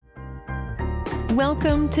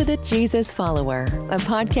Welcome to The Jesus Follower, a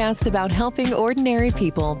podcast about helping ordinary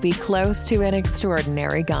people be close to an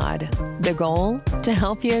extraordinary God. The goal? To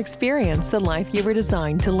help you experience the life you were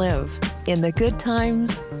designed to live, in the good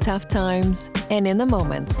times, tough times, and in the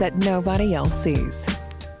moments that nobody else sees.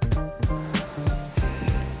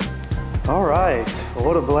 All right. Well,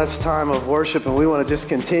 what a blessed time of worship, and we want to just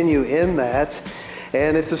continue in that.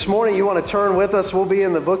 And if this morning you want to turn with us, we'll be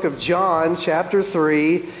in the book of John, chapter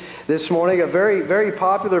 3. This morning, a very, very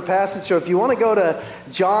popular passage. So if you want to go to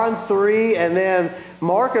John 3 and then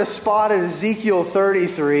mark a spot at Ezekiel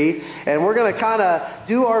 33, and we're going to kind of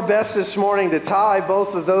do our best this morning to tie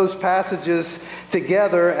both of those passages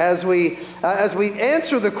together as we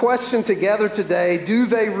answer the question together today, do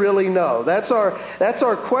they really know? That's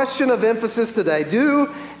our question of emphasis today. Do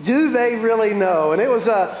they really know? And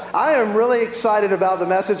I am really excited about the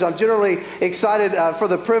message. I'm generally excited for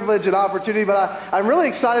the privilege and opportunity, but I'm really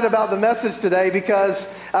excited about the message today because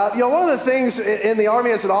one of the things in the Army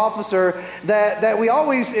as an officer that we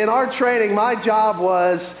always, in our training, my job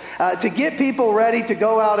was to get people ready to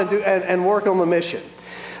go out and work on the mission.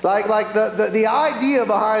 Like the idea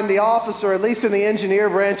behind the officer, at least in the engineer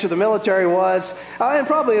branch of the military was, and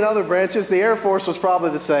probably in other branches, the Air Force was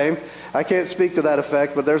probably the same. I can't speak to that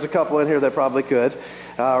effect, but there's a couple in here that probably could,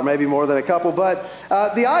 or maybe more than a couple. But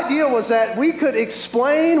the idea was that we could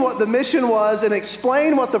explain what the mission was and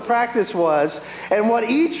explain what the practice was and what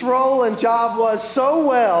each role and job was so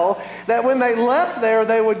well that when they left there,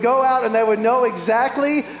 they would go out and they would know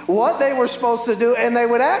exactly what they were supposed to do, and they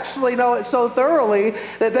would actually know it so thoroughly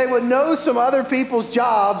that they would know some other people's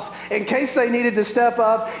jobs in case they needed to step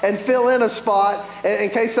up and fill in a spot in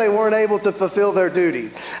case they weren't able to fulfill their duty.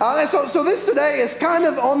 And so this today is kind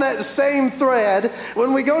of on that same thread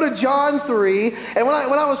when we go to John 3. And when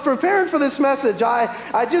I was preparing for this message,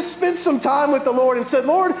 I just spent some time with the Lord and said,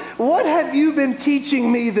 Lord, what have you been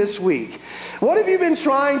teaching me this week? What have you been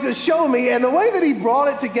trying to show me? And the way that he brought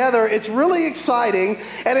it together, it's really exciting,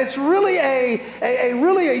 and it's really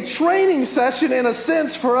a training session in a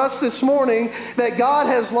sense for us this morning that God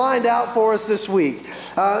has lined out for us this week.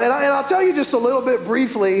 And I'll tell you just a little bit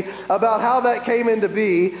briefly about how that came into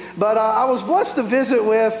be. But I was blessed to visit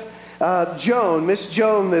with Miss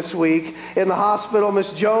Joan this week in the hospital,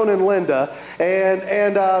 Miss Joan and Linda. And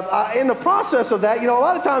in the process of that, a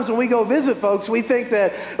lot of times when we go visit folks, we think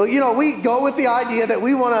that, we go with the idea that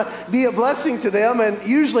we want to be a blessing to them, and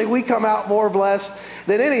usually we come out more blessed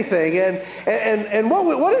than anything. And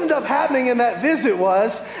what ended up happening in that visit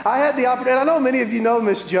was I had the opportunity, and I know many of you know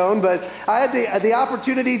Miss Joan, but I had the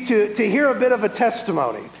opportunity to hear a bit of a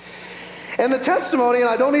testimony. And the testimony, and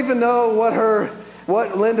I don't even know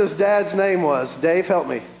what Linda's dad's name was. Dave, help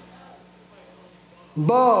me.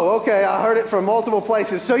 Bo. Okay, I heard it from multiple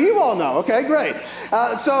places. So you all know. Okay, great.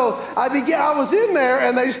 So I was in there,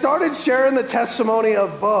 and they started sharing the testimony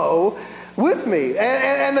of Bo with me.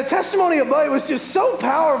 And the testimony of Bo was just so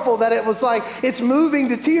powerful that it was like, it's moving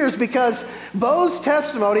to tears, because Bo's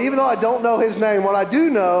testimony, even though I don't know his name, what I do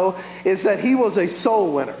know is that he was a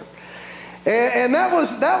soul winner. And that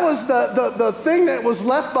was the thing that was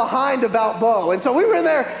left behind about Bo. And so we were in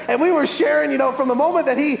there and we were sharing, from the moment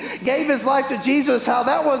that he gave his life to Jesus, how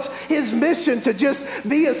that was his mission to just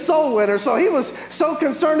be a soul winner. So he was so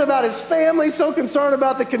concerned about his family, so concerned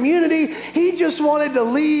about the community. He just wanted to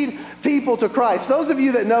lead people to Christ. Those of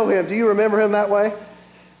you that know him, do you remember him that way?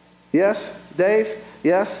 Yes? Dave?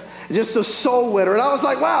 Yes? Just a soul winner. And I was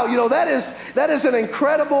like, wow, that is an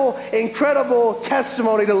incredible, incredible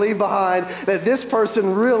testimony to leave behind, that this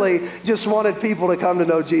person really just wanted people to come to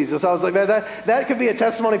know Jesus. I was like, man, that could be a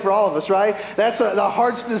testimony for all of us, right? That's the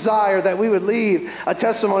heart's desire, that we would leave a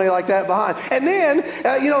testimony like that behind. And then,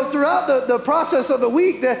 throughout the process of the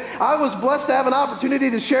week, that I was blessed to have an opportunity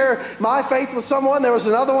to share my faith with someone. There was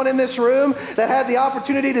another one in this room that had the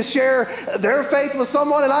opportunity to share their faith with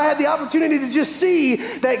someone, and I had the opportunity to just see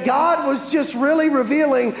that God was just really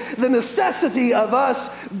revealing the necessity of us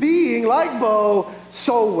being, like Bo,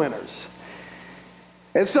 soul winners.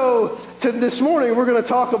 And so this morning, we're going to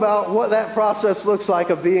talk about what that process looks like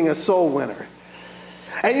of being a soul winner.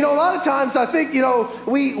 And a lot of times I think,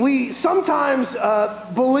 we sometimes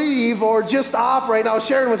believe or just operate, and I was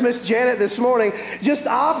sharing with Miss Janet this morning, just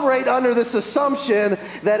operate under this assumption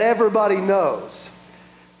that everybody knows.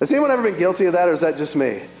 Has anyone ever been guilty of that, or is that just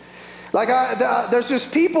me? Like there's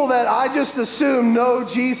just people that I just assume know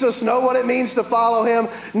Jesus, know what it means to follow him,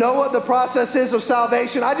 know what the process is of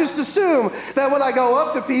salvation. I just assume that when I go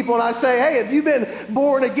up to people and I say, hey, have you been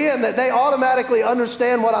born again, that they automatically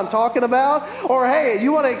understand what I'm talking about. Or hey,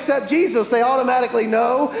 you want to accept Jesus, they automatically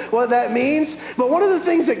know what that means. But one of the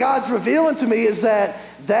things that God's revealing to me is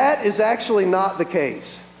that is actually not the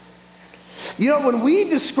case. You know, when we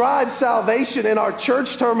describe salvation in our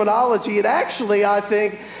church terminology, it actually, I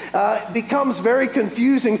think, becomes very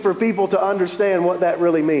confusing for people to understand what that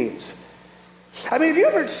really means. I mean, have you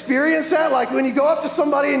ever experienced that? Like when you go up to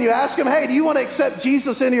somebody and you ask them, hey, do you want to accept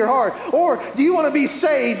Jesus into your heart? Or do you want to be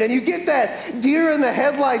saved? And you get that deer in the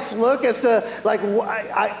headlights look as to, like,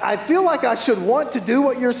 I feel like I should want to do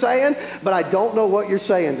what you're saying, but I don't know what you're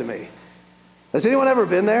saying to me. Has anyone ever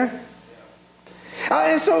been there?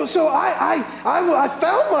 And so I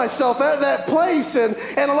found myself at that place, and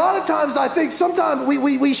a lot of times I think sometimes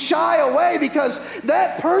we shy away because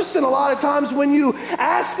that person, a lot of times when you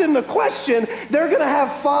ask them the question, they're going to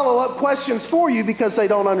have follow-up questions for you because they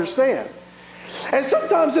don't understand. And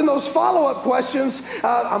sometimes in those follow-up questions,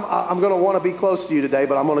 I'm going to want to be close to you today,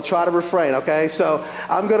 but I'm going to try to refrain, okay? So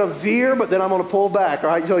I'm going to veer, but then I'm going to pull back, all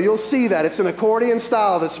right? So you'll see that. It's an accordion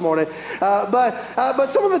style this morning. But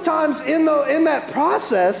some of the times in that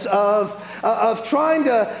process of trying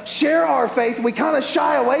to share our faith, we kind of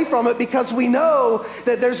shy away from it because we know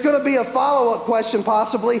that there's going to be a follow-up question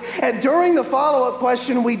possibly. And during the follow-up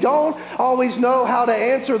question, we don't always know how to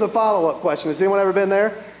answer the follow-up question. Has anyone ever been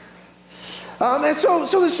there? And so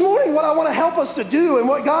this morning, what I want to help us to do and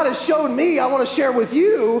what God has shown me, I want to share with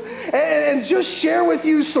you and just share with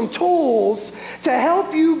you some tools to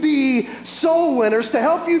help you be soul winners, to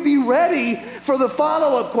help you be ready for the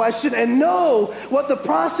follow-up question and know what the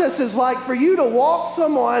process is like for you to walk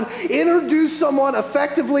someone, introduce someone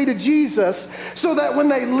effectively to Jesus so that when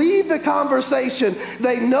they leave the conversation,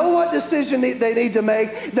 they know what decision they need to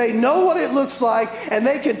make, they know what it looks like, and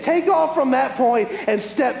they can take off from that point and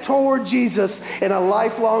step toward Jesus in a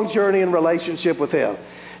lifelong journey and relationship with him.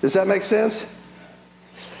 Does that make sense?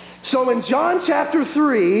 So in John chapter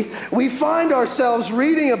 3, we find ourselves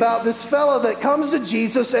reading about this fellow that comes to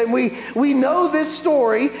Jesus, and we know this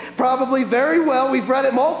story probably very well. We've read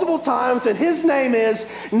it multiple times, and his name is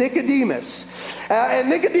Nicodemus. And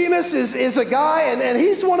Nicodemus is a guy, and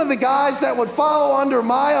he's one of the guys that would follow under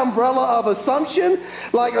my umbrella of assumption,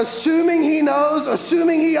 like assuming he knows,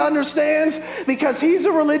 assuming he understands, because he's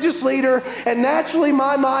a religious leader, and naturally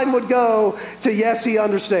my mind would go to yes, he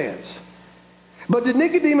understands. But did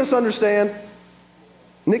Nicodemus understand?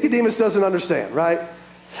 Nicodemus doesn't understand, right?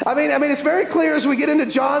 I mean, it's very clear as we get into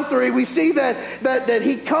John 3, we see that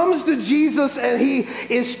he comes to Jesus and he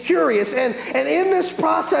is curious. And in this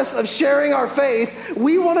process of sharing our faith,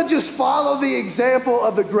 we want to just follow the example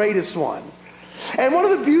of the greatest one. And one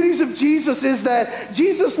of the beauties of Jesus is that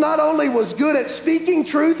Jesus not only was good at speaking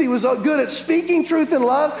truth, he was good at speaking truth in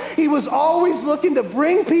love, he was always looking to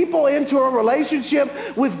bring people into a relationship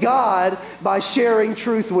with God by sharing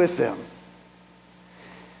truth with them.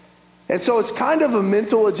 And so it's kind of a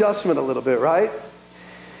mental adjustment a little bit, right?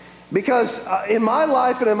 Because in my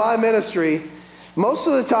life and in my ministry, most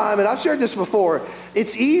of the time, and I've shared this before,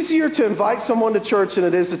 it's easier to invite someone to church than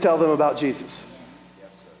it is to tell them about Jesus.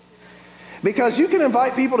 Because you can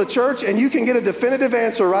invite people to church and you can get a definitive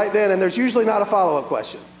answer right then, and there's usually not a follow-up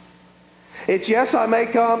question. It's yes, I may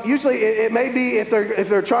come. Usually it may be, if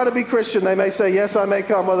they're trying to be Christian, they may say yes, I may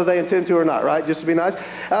come, whether they intend to or not, right? Just to be nice.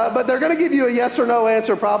 But they're going to give you a yes or no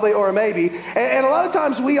answer probably, or a maybe. And a lot of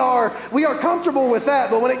times we are comfortable with that.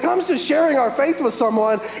 But when it comes to sharing our faith with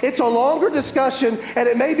someone, it's a longer discussion, and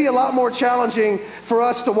it may be a lot more challenging for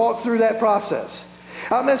us to walk through that process.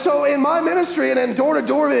 And so in my ministry and in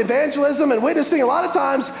door-to-door evangelism and witnessing, a lot of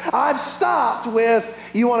times I've stopped with,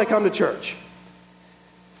 you want to come to church?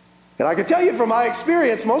 And I can tell you from my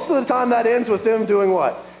experience, most of the time that ends with them doing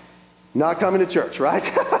what? Not coming to church, right?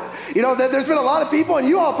 You know, there's been a lot of people, and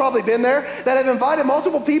you all probably been there, that have invited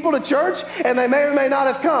multiple people to church, and they may or may not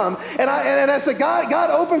have come. And as God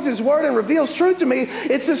opens his word and reveals truth to me,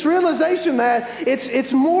 it's this realization that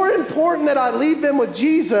it's more important that I leave them with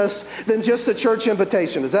Jesus than just a church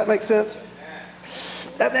invitation. Does that make sense?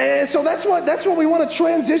 And so that's what we want to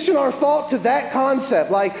transition our thought to, that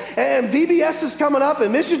concept. Like, and VBS is coming up,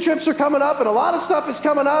 and mission trips are coming up, and a lot of stuff is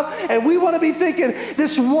coming up, and we want to be thinking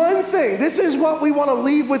this one thing. This is what we want to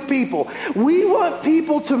leave with people. We want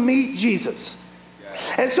people to meet Jesus.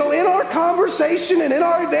 And so in our conversation and in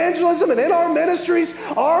our evangelism and in our ministries,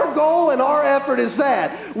 our goal and our effort is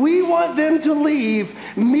that we want them to leave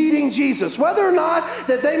meeting Jesus. Whether or not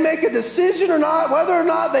that they make a decision or not, whether or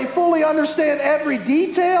not they fully understand every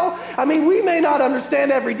detail. I mean, we may not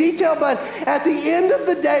understand every detail, but at the end of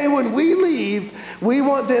the day when we leave, we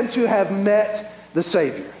want them to have met the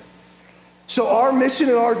Savior. So our mission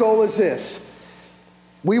and our goal is this.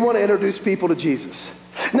 We want to introduce people to Jesus.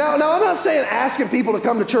 Now, I'm not saying asking people to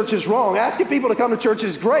come to church is wrong. Asking people to come to church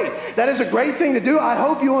is great. That is a great thing to do. I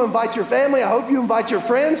hope you will invite your family. I hope you invite your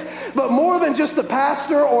friends. But more than just the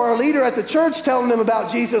pastor or a leader at the church telling them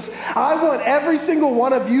about Jesus, I want every single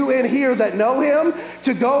one of you in here that know him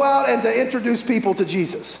to go out and to introduce people to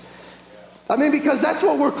Jesus. I mean, because that's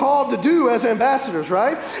what we're called to do as ambassadors,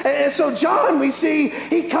 right? And so John, we see,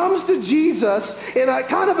 he comes to Jesus in a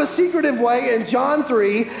kind of a secretive way in John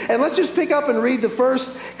 3. And let's just pick up and read the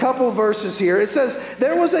first couple verses here. It says,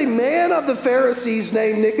 there was a man of the Pharisees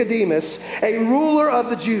named Nicodemus, a ruler of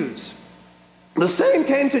the Jews. The same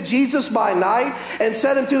came to Jesus by night and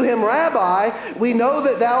said unto him, Rabbi, we know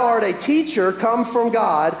that thou art a teacher come from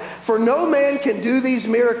God, for no man can do these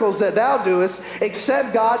miracles that thou doest,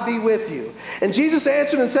 except God be with you. And Jesus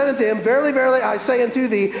answered and said unto him, Verily, verily, I say unto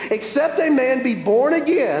thee, except a man be born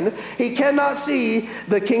again, he cannot see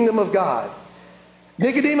the kingdom of God.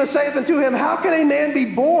 Nicodemus saith unto him, How can a man be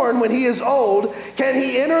born when he is old? Can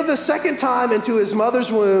he enter the second time into his mother's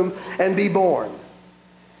womb and be born?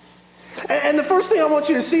 And the first thing I want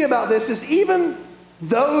you to see about this is even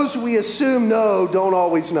those we assume know don't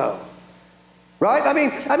always know. Right? I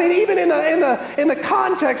mean, even in the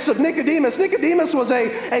context of Nicodemus, Nicodemus was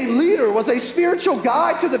a leader, was a spiritual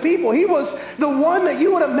guide to the people. He was the one that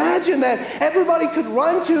you would imagine that everybody could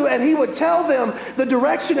run to, and he would tell them the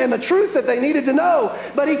direction and the truth that they needed to know.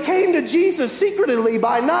 But he came to Jesus secretly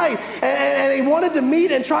by night, and he wanted to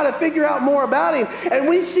meet and try to figure out more about him. And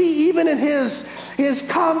we see even in his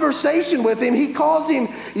conversation with him, he calls him,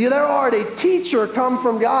 there art a teacher come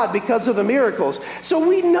from God because of the miracles. So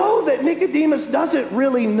we know that Nicodemus doesn't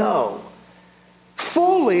really know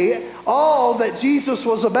fully all that Jesus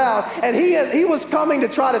was about, and he was coming to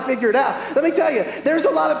try to figure it out. Let me tell you, there's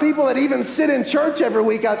a lot of people that even sit in church every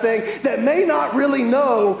week, I think, that may not really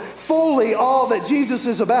know fully all that Jesus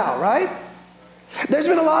is about, right? There's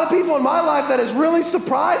been a lot of people in my life that has really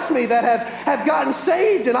surprised me that have gotten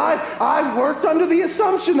saved, and I worked under the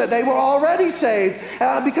assumption that they were already saved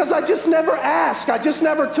because I just never asked. I just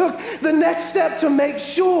never took the next step to make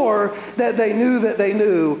sure that they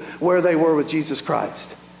knew where they were with Jesus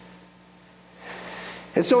Christ.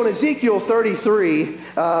 And so in Ezekiel 33,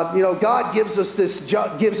 God gives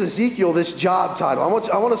Ezekiel this job title. I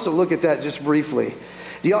want us to look at that just briefly.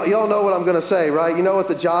 Y'all know what I'm going to say, right? You know what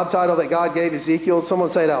the job title that God gave Ezekiel?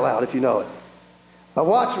 Someone say it out loud if you know it. A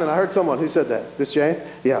watchman. I heard someone. Who said that? Miss Jane?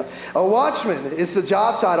 Yeah. A watchman is the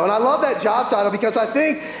job title. And I love that job title because I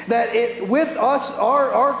think that with us,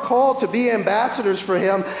 our call to be ambassadors for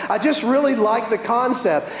him, I just really like the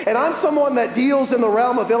concept. And I'm someone that deals in the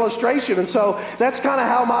realm of illustration. And so that's kind of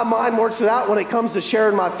how my mind works it out when it comes to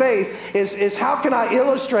sharing my faith is how can I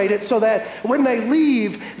illustrate it so that when they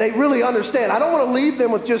leave, they really understand. I don't want to leave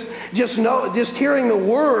them with just hearing the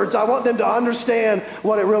words. I want them to understand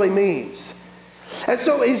what it really means. And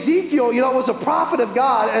so Ezekiel, was a prophet of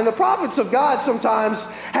God, and the prophets of God sometimes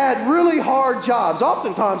had really hard jobs.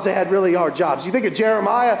 Oftentimes they had really hard jobs. You think of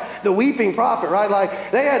Jeremiah, the weeping prophet, right?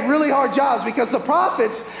 Like they had really hard jobs because the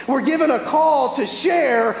prophets were given a call to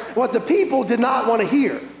share what the people did not want to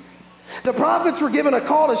hear. The prophets were given a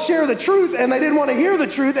call to share the truth, and they didn't want to hear the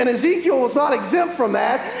truth, and Ezekiel was not exempt from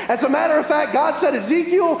that. As a matter of fact, God said,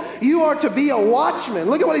 Ezekiel, you are to be a watchman.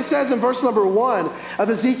 Look at what he says in verse number 1 of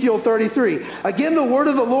Ezekiel 33. Again, the word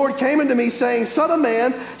of the Lord came unto me, saying, Son of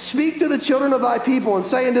man, speak to the children of thy people, and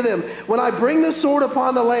say unto them, when I bring the sword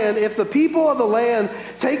upon the land, if the people of the land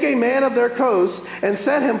take a man of their coast, and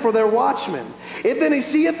set him for their watchman, if then he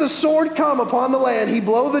seeth the sword come upon the land, he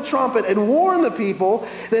blow the trumpet, and warn the people,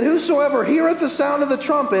 then whosoever heareth the sound of the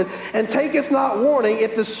trumpet and taketh not warning,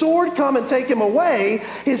 if the sword come and take him away,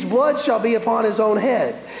 his blood shall be upon his own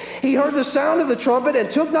head. He heard the sound of the trumpet and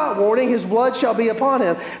took not warning, his blood shall be upon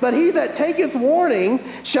him. But he that taketh warning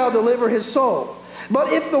shall deliver his soul.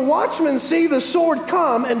 But if the watchman see the sword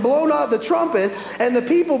come and blow not the trumpet, and the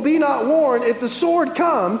people be not warned, if the sword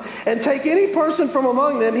come and take any person from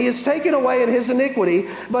among them, he is taken away in his iniquity,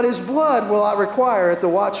 but his blood will I require at the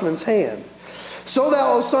watchman's hand. So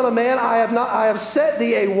thou, O son of man, I have set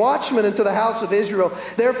thee a watchman into the house of Israel.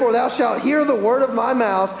 Therefore thou shalt hear the word of my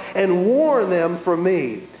mouth and warn them from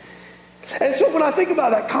me. And so when I think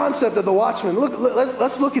about that concept of the watchman,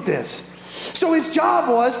 let's look at this. So his job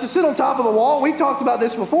was to sit on top of the wall. We talked about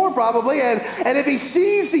this before probably. And if he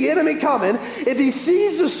sees the enemy coming, if he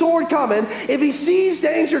sees the sword coming, if he sees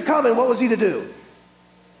danger coming, what was he to do?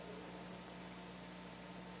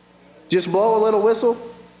 Just blow a little whistle?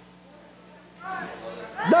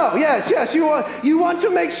 No, yes. You want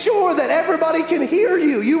to make sure that everybody can hear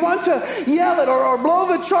you. You want to yell it or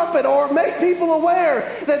blow the trumpet or make people aware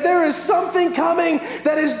that there is something coming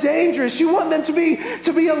that is dangerous. You want them to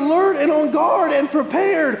be alert and on guard and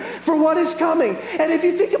prepared for what is coming. And if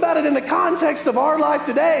you think about it in the context of our life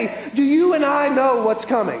today, do you and I know what's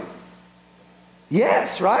coming?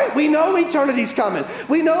 Yes, right? We know eternity's coming.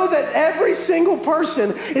 We know that every single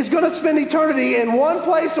person is going to spend eternity in one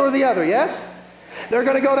place or the other, yes? They're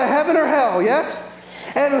going to go to heaven or hell, yes?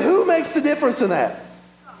 And who makes the difference in that?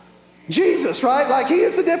 Jesus, right? Like he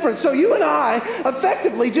is the difference. So you and I,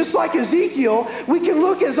 effectively, just like Ezekiel, we can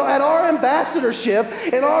look at our ambassadorship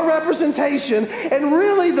and our representation, and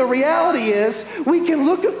really the reality is we can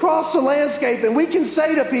look across the landscape and we can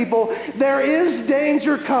say to people, there is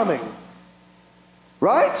danger coming.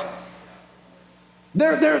 Right?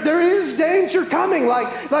 There is danger coming.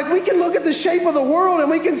 Like we can look at the shape of the world and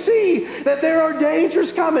we can see that there are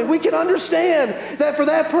dangers coming. We can understand that for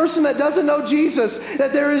that person that doesn't know Jesus,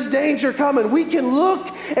 that there is danger coming. We can look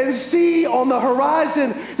and see on the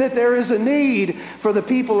horizon that there is a need for the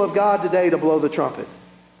people of God today to blow the trumpet.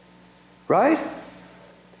 Right?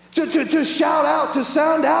 To shout out, to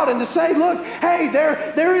sound out, and to say, look, hey,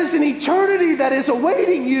 there is an eternity that is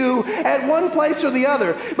awaiting you at one place or the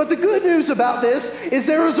other. But the good news about this is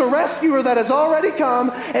there is a rescuer that has already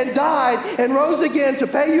come and died and rose again to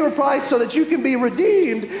pay your price so that you can be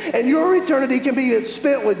redeemed and your eternity can be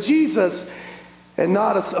spent with Jesus and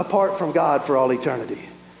not apart from God for all eternity.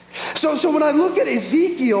 So when I look at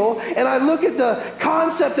Ezekiel and I look at the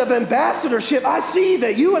concept of ambassadorship, I see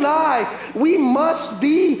that you and I, we must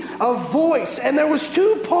be a voice. And there was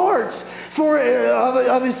two parts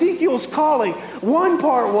of Ezekiel's calling. One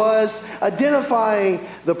part was identifying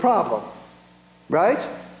the problem, right?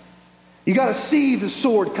 You got to see the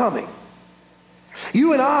sword coming.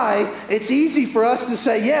 You and I, it's easy for us to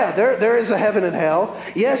say, yeah, there is a heaven and hell.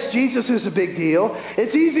 Yes, Jesus is a big deal.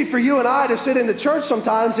 It's easy for you and I to sit in the church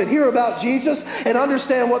sometimes and hear about Jesus and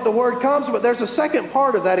understand what the word comes, but there's a second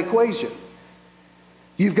part of that equation.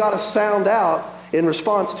 You've got to sound out in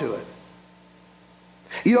response to it.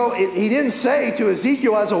 You know, he didn't say to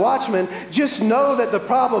Ezekiel as a watchman, just know that the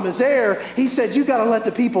problem is there. He said, you got to let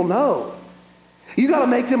the people know. You got to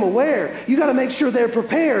make them aware. You got to make sure they're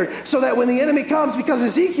prepared so that when the enemy comes, because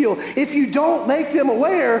Ezekiel, if you don't make them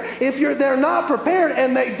aware, if they're not prepared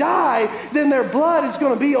and they die, then their blood is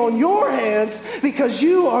going to be on your hands because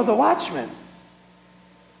you are the watchman.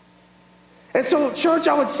 And so, church,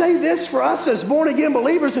 I would say this for us as born-again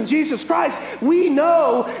believers in Jesus Christ. We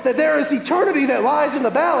know that there is eternity that lies in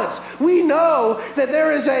the balance. We know that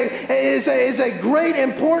there is a great,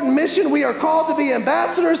 important mission. We are called to be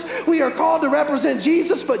ambassadors. We are called to represent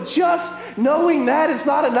Jesus. But just knowing that is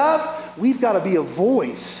not enough. We've got to be a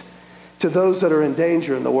voice to those that are in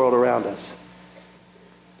danger in the world around us.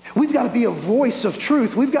 We've got to be a voice of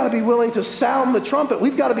truth. We've got to be willing to sound the trumpet.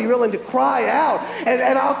 We've got to be willing to cry out.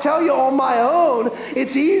 And I'll tell you on my own,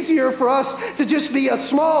 it's easier for us to just be a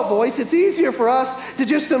small voice. It's easier for us to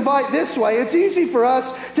just invite this way. It's easy for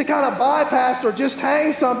us to kind of bypass or just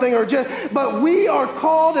hang something but we are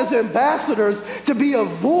called as ambassadors to be a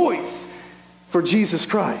voice for Jesus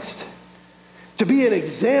Christ. To be an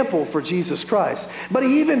example for Jesus Christ. But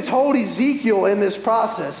he even told Ezekiel in this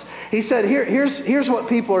process, he said, here's what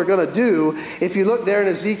people are going to do. If you look there in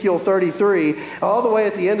Ezekiel 33, all the way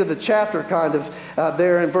at the end of the chapter, kind of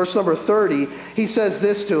there in verse number 30, he says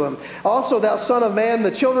this to him. Also, thou son of man, the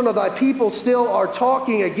children of thy people still are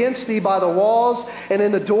talking against thee by the walls and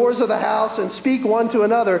in the doors of the house, and speak one to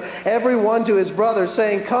another, every one to his brother,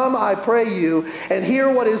 saying, come, I pray you, and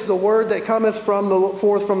hear what is the word that cometh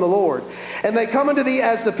forth from the Lord. And they come unto thee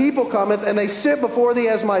as the people cometh, and they sit before thee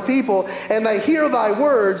as my people, and they hear thy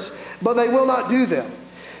words, but they will not do them.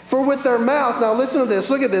 For with their mouth, now listen to this,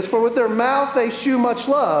 look at this, for with their mouth they shew much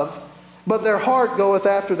love, but their heart goeth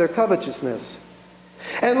after their covetousness.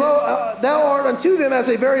 And lo, thou art unto them as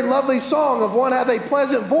a very lovely song of one hath a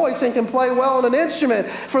pleasant voice and can play well on an instrument,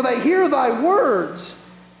 for they hear thy words,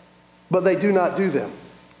 but they do not do them.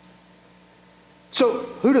 So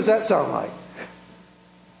who does that sound like?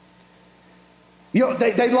 You know,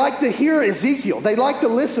 they like to hear Ezekiel. They like to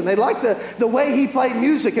listen. They like the way he played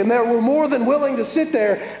music, and they were more than willing to sit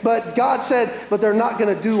there. But God said, but they're not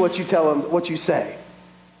going to do what you tell them, what you say.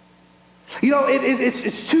 You know,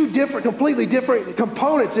 it's two different, completely different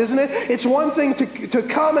components, isn't it? It's one thing to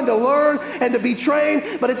come and to learn and to be trained,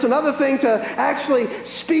 but it's another thing to actually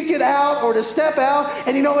speak it out or to step out.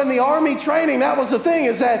 And you know, in the Army training, that was the thing,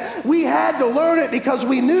 is that we had to learn it because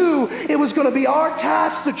we knew it was going to be our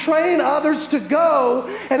task to train others to go.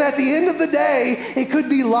 And at the end of the day, it could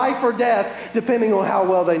be life or death, depending on how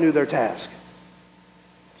well they knew their task.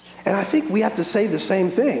 And I think we have to say the same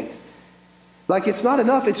thing. Like, it's not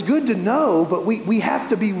enough. It's good to know, but we have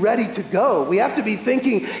to be ready to go. We have to be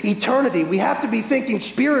thinking eternity. We have to be thinking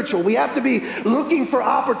spiritual. We have to be looking for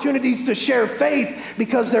opportunities to share faith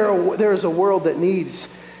because there is a world that needs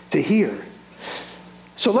to hear.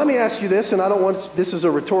 So let me ask you this, and this is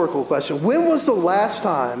a rhetorical question. When was the last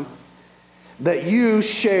time that you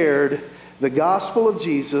shared the gospel of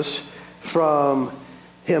Jesus, from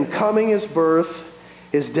him coming, his birth,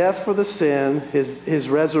 his death for the sin, his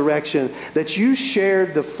resurrection, that you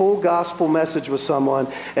shared the full gospel message with someone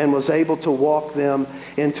and was able to walk them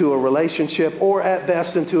into a relationship, or at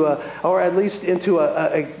best or at least into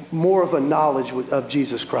a more of a knowledge of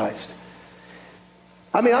Jesus Christ?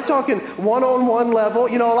 I mean, I'm talking one-on-one level.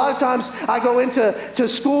 You know, a lot of times I go into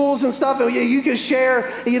schools and stuff, and you can share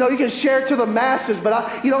to the masses.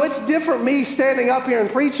 But, it's different me standing up here and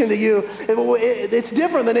preaching to you. It's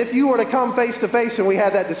different than if you were to come face-to-face and we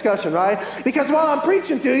had that discussion, right? Because while I'm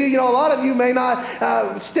preaching to you, a lot of you may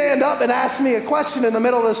not stand up and ask me a question in the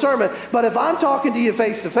middle of the sermon. But if I'm talking to you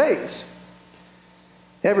face-to-face,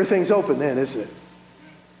 everything's open then, isn't it?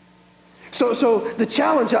 So the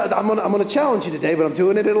challenge, I'm going to challenge you today, but I'm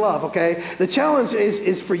doing it in love, okay? The challenge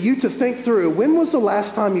is for you to think through, when was the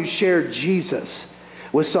last time you shared Jesus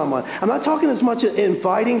with someone? I'm not talking as much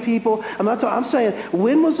inviting people. I'm saying,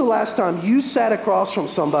 when was the last time you sat across from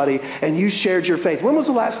somebody and you shared your faith? When was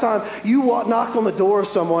the last time you knocked on the door of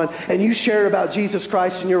someone and you shared about Jesus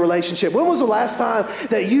Christ in your relationship? When was the last time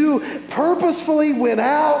that you purposefully went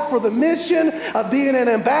out for the mission of being an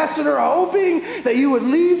ambassador, hoping that you would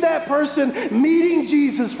leave that person meeting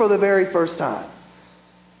Jesus for the very first time?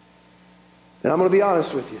 And I'm going to be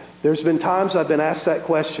honest with you. There's been times I've been asked that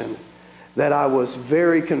question that I was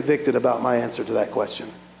very convicted about my answer to that question.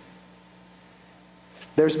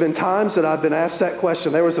 There's been times that I've been asked that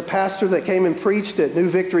question. There was a pastor that came and preached at New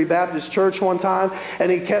Victory Baptist Church one time, and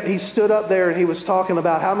he stood up there and he was talking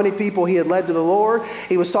about how many people he had led to the Lord.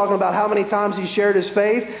 He was talking about how many times he shared his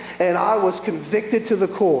faith, and I was convicted to the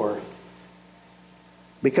core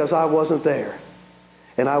because I wasn't there,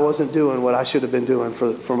 and I wasn't doing what I should have been doing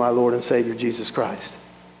for my Lord and Savior Jesus Christ.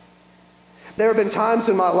 There have been times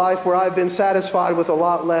in my life where I've been satisfied with a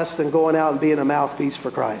lot less than going out and being a mouthpiece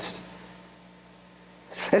for Christ.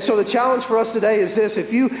 And so the challenge for us today is this.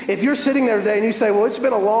 If you're sitting there today and you say, well, it's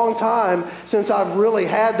been a long time since I've really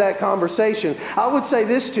had that conversation, I would say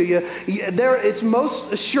this to you. It's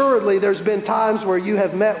most assuredly there's been times where you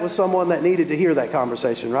have met with someone that needed to hear that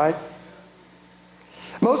conversation, right?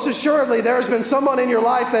 Most assuredly, there has been someone in your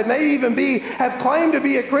life that may even have claimed to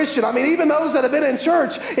be a Christian. I mean, even those that have been in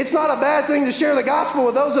church, it's not a bad thing to share the gospel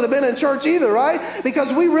with those that have been in church either, right?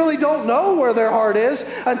 Because we really don't know where their heart is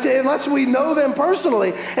unless we know them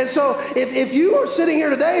personally. And so if you are sitting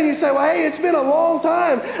here today and you say, well, hey, it's been a long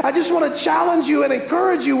time, I just want to challenge you and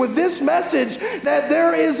encourage you with this message that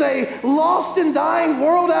there is a lost and dying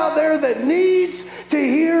world out there that needs to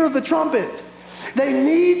hear the trumpet. They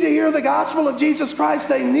need to hear the gospel of Jesus Christ.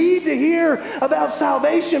 They need to hear about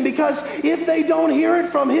salvation, because if they don't hear it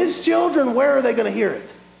from his children, where are they going to hear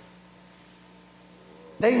it?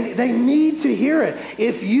 They need to hear it.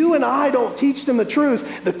 If you and I don't teach them the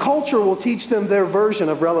truth, the culture will teach them their version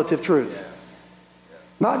of relative truth.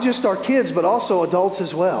 Not just our kids, but also adults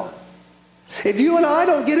as well. If you and I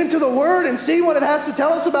don't get into the Word and see what it has to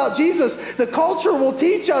tell us about Jesus, the culture will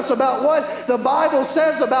teach us about what the Bible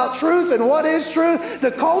says about truth and what is truth.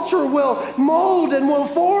 The culture will mold and will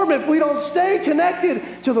form if we don't stay connected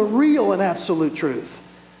to the real and absolute truth.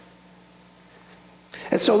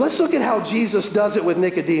 And so let's look at how Jesus does it with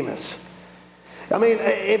Nicodemus. I mean,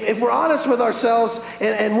 if we're honest with ourselves,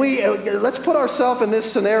 and let's put ourselves in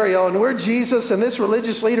this scenario, and we're Jesus, and this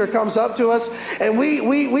religious leader comes up to us, and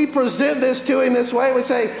we present this to him this way. We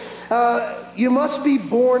say, you must be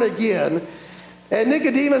born again. And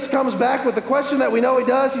Nicodemus comes back with the question that we know he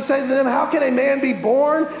does. He says to them, how can a man be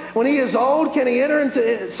born when he is old? Can he enter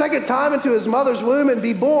into second time into his mother's womb and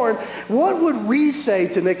be born? What would we say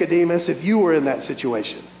to Nicodemus if you were in that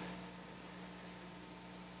situation?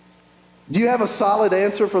 Do you have a solid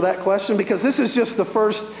answer for that question? Because this is just the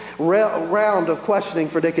first round of questioning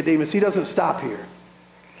for Nicodemus. He doesn't stop here.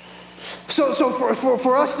 So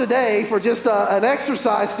for us today, for just an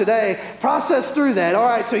exercise today, process through that. All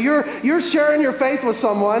right, so you're sharing your faith with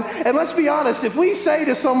someone, and let's be honest, if we say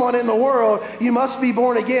to someone in the world, you must be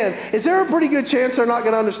born again, is there a pretty good chance they're not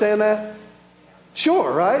going to understand that?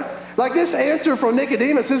 Sure, right? Like this answer from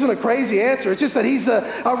Nicodemus isn't a crazy answer. It's just that he's a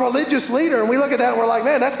religious leader, and we look at that and we're like,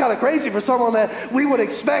 man, that's kind of crazy for someone that we would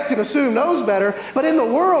expect and assume knows better. But in the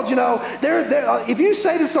world, you know, if you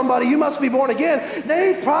say to somebody, you must be born again,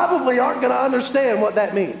 they probably aren't going to understand what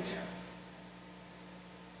that means.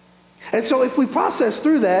 And so if we process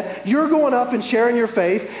through that, you're going up and sharing your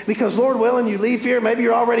faith because, Lord willing, you leave here. Maybe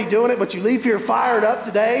you're already doing it, but you leave here fired up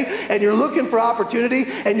today, and you're looking for opportunity,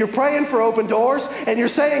 and you're praying for open doors, and you're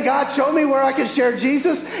saying, God, show me where I can share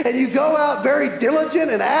Jesus. And you go out very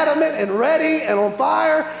diligent and adamant and ready and on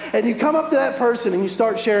fire, and you come up to that person and you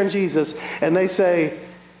start sharing Jesus. And they say,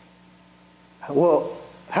 well,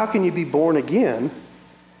 how can you be born again?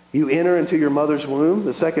 You enter into your mother's womb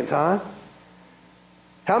the second time?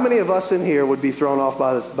 How many of us in here would be thrown off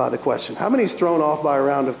by the question? How many is thrown off by a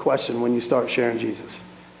round of question when you start sharing Jesus?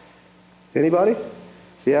 Anybody?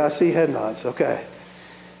 Yeah, I see head nods. Okay.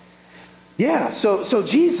 Yeah, so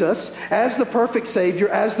Jesus, as the perfect Savior,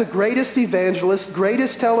 as the greatest evangelist,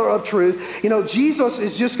 greatest teller of truth, you know, Jesus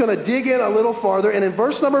is just going to dig in a little farther. And in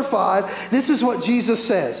verse number 5, this is what Jesus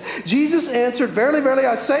says. Jesus answered, verily, verily,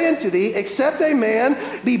 I say unto thee, except a man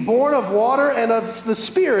be born of water and of the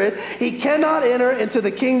Spirit, he cannot enter into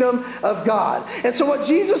the kingdom of God. And so what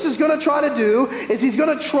Jesus is going to try to do is he's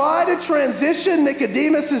going to try to transition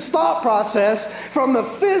Nicodemus's thought process from the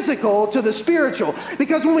physical to the spiritual.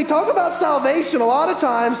 Because when we talk about salvation, a lot of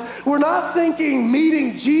times we're not thinking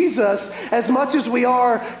meeting Jesus as much as we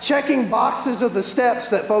are checking boxes of the steps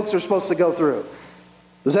that folks are supposed to go through.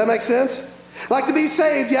 Does that make sense? Like to be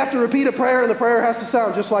saved, you have to repeat a prayer, and the prayer has to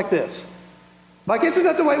sound just like this. Like, isn't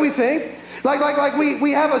that the way we think? Like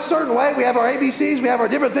we have a certain way. We have our ABCs, we have our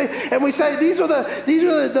different things, and we say these are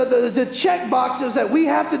the check boxes that we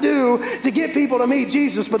have to do to get people to meet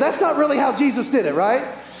Jesus. But that's not really how Jesus did it, right?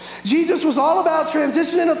 Jesus was all about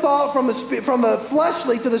transitioning a thought from the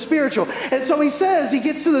fleshly to the spiritual. And so he says, he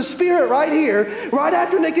gets to the Spirit right here, right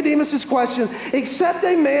after Nicodemus' question, except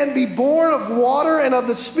a man be born of water and of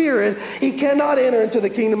the Spirit, he cannot enter into the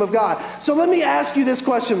kingdom of God. So let me ask you this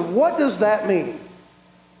question. What does that mean?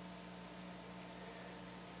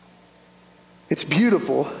 It's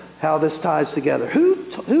beautiful how this ties together.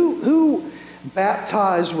 Who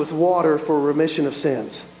baptized with water for remission of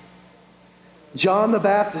sins? John the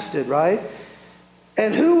Baptist did, right?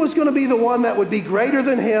 And who was going to be the one that would be greater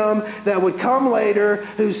than him, that would come later,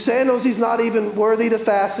 whose sandals he's not even worthy to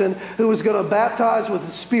fasten, who was going to baptize with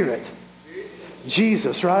the Spirit?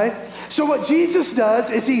 Jesus, right? So what Jesus does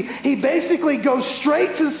is he basically goes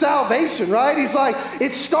straight to salvation, right? He's like,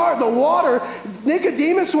 the water.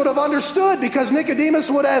 Nicodemus would have understood, because Nicodemus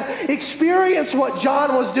would have experienced what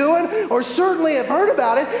John was doing, or certainly have heard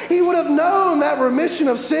about it. He would have known that remission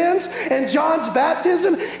of sins and John's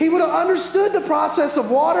baptism. He would have understood the process of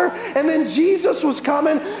water. And then Jesus was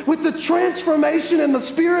coming with the transformation in the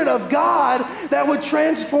Spirit of God that would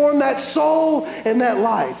transform that soul and that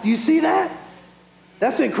life. Do you see that?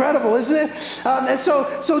 That's incredible, isn't it? And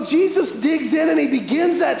so Jesus digs in and he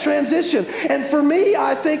begins that transition. And for me,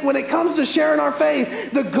 I think when it comes to sharing our faith,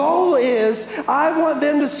 the goal is I want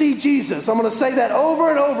them to see Jesus. I'm going to say that over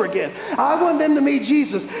and over again. I want them to meet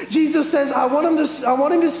Jesus. Jesus says, I want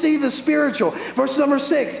him to see the spiritual. Verse number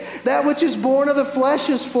 6, that which is born of the flesh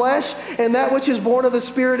is flesh, and that which is born of the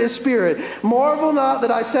Spirit is spirit. Marvel not that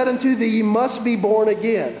I said unto thee, ye must be born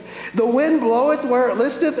again. The wind bloweth where it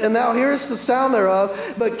listeth, and thou hearest the sound thereof,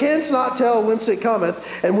 but canst not tell whence it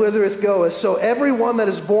cometh and whither it goeth. So everyone that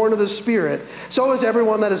is born of the Spirit, so is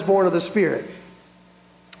everyone that is born of the Spirit.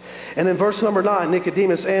 And in verse number 9,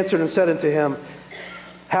 Nicodemus answered and said unto him,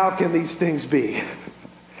 how can these things be?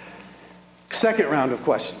 Second round of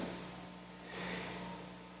question.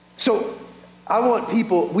 So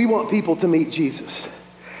we want people to meet Jesus.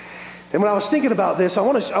 And when I was thinking about this, I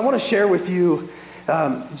want to share with you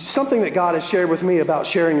something that God has shared with me about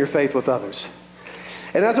sharing your faith with others.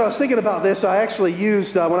 And as I was thinking about this, I actually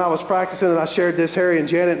used, when I was practicing, and I shared this, Harry and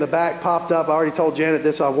Janet in the back popped up. I already told Janet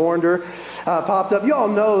this, I warned her. Popped up. You all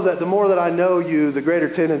know that the more that I know you, the greater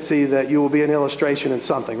tendency that you will be an illustration in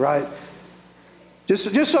something, right?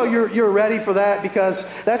 Just so you're ready for that,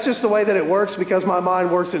 because that's just the way that it works, because my mind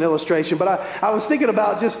works in illustration. But I was thinking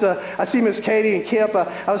about just I see Miss Katie and Kip.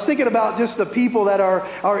 I was thinking about just the people that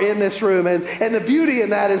are in this room, and the beauty in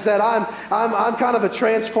that is that I'm kind of a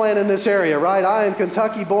transplant in this area, right? I am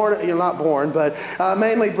Kentucky born, not born, but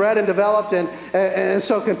mainly bred and developed, and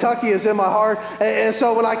so Kentucky is in my heart. And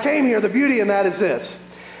so when I came here, the beauty in that is this: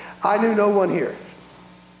 I knew no one here.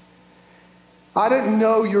 I didn't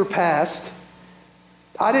know your past.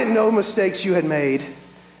 I didn't know mistakes you had made.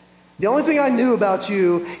 The only thing I knew about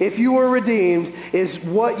you, if you were redeemed, is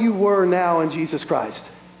what you were now in Jesus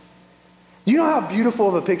Christ. Do you know how beautiful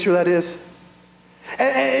of a picture that is?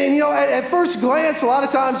 And at first glance, a lot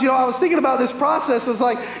of times, I was thinking about this process. It's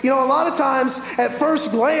like, a lot of times at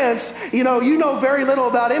first glance, you know very little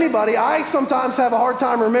about anybody. I sometimes have a hard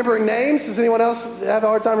time remembering names. Does anyone else have a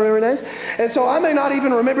hard time remembering names? And so I may not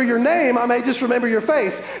even remember your name. I may just remember your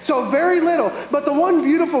face. So very little. But the one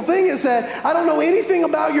beautiful thing is that I don't know anything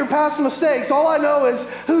about your past mistakes. All I know is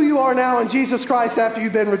who you are now in Jesus Christ after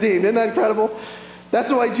you've been redeemed. Isn't that incredible? That's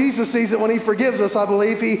the way Jesus sees it when he forgives us, I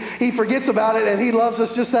believe. He forgets about it, and he loves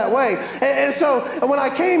us just that way. And so when I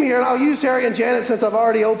came here, and I'll use Harry and Janet since I've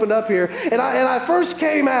already opened up here, and I first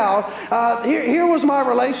came out, here was my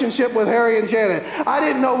relationship with Harry and Janet. I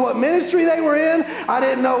didn't know what ministry they were in. I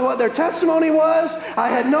didn't know what their testimony was. I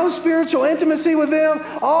had no spiritual intimacy with them.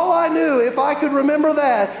 All I knew, if I could remember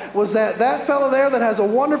that, was that fellow there that has a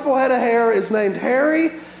wonderful head of hair is named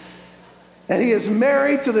Harry, and he is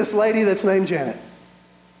married to this lady that's named Janet.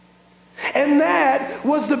 And that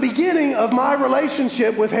was the beginning of my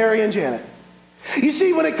relationship with Harry and Janet. You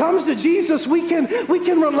see, when it comes to Jesus, we can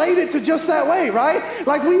relate it to just that way, right?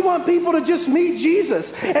 Like, we want people to just meet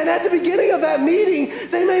Jesus. And at the beginning of that meeting,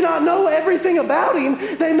 they may not know everything about him.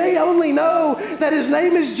 They may only know that his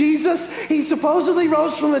name is Jesus. He supposedly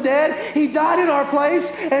rose from the dead. He died in our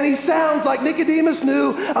place. And he sounds like Nicodemus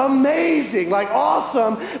knew, amazing, like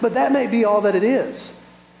awesome. But that may be all that it is.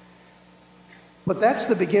 But that's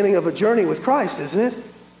the beginning of a journey with Christ, isn't it?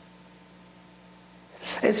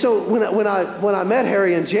 And so when I met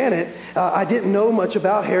Harry and Janet, I didn't know much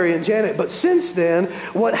about Harry and Janet. But since then,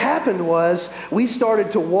 what happened was we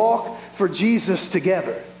started to walk for Jesus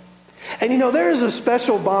together. And there is a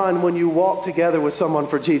special bond when you walk together with someone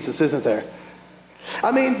for Jesus, isn't there?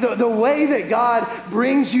 I mean, the way that God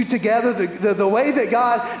brings you together, the way that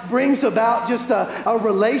God brings about just a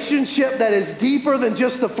relationship that is deeper than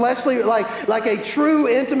just the fleshly, like a true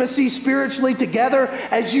intimacy spiritually together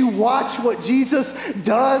as you watch what Jesus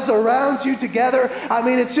does around you together. I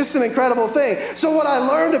mean, it's just an incredible thing. So what I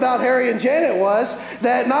learned about Harry and Janet was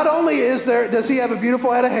that not only does he have a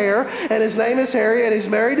beautiful head of hair, and his name is Harry, and he's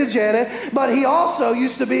married to Janet, but he also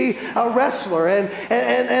used to be a wrestler, and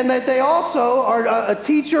that they also are a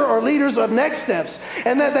teacher or leaders of Next Steps,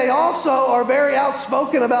 and that they also are very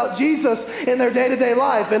outspoken about Jesus in their day-to-day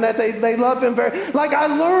life, and that they love him very. Like, I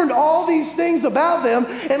learned all these things about them,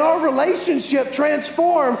 and our relationship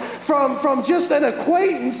transformed from just an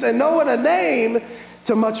acquaintance and knowing a name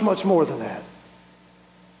to much, much more than that.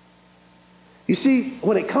 You see,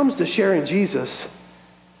 when it comes to sharing Jesus,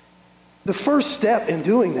 the first step in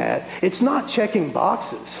doing that, it's not checking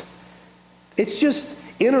boxes. It's just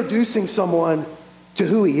introducing someone to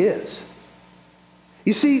who he is.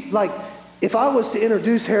 You see, like, if I was to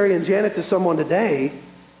introduce Harry and Janet to someone today,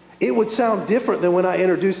 it would sound different than when I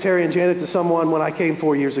introduced Harry and Janet to someone when I came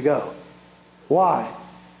 4 years ago. Why?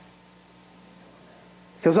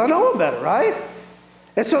 Because I know them better, right?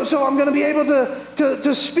 And so I'm going to be able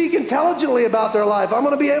to speak intelligently about their life. I'm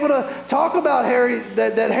going to be able to talk about Harry,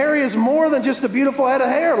 that Harry is more than just a beautiful head of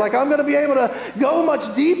hair. Like, I'm going to be able to go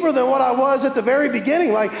much deeper than what I was at the very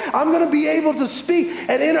beginning. Like, I'm going to be able to speak.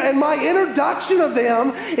 And my introduction of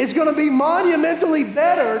them is going to be monumentally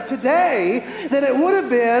better today than it would have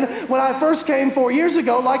been when I first came 4 years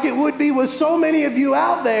ago, like it would be with so many of you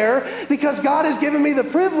out there, because God has given me the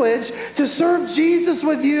privilege to serve Jesus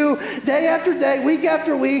with you day after day, week after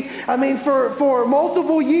week, I mean, for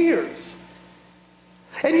multiple years.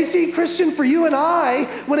 And you see, Christian, for you and I,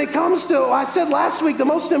 when it comes to, I said last week, the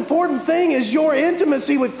most important thing is your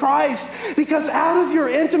intimacy with Christ, because out of your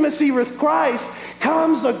intimacy with Christ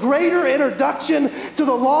comes a greater introduction to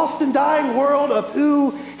the lost and dying world of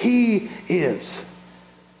who he is.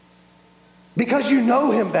 Because you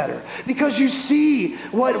know him better, because you see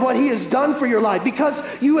what he has done for your life, because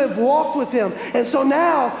you have walked with him. And so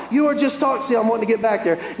now you are just talking, see, I'm wanting to get back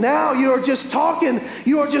there. Now you are just talking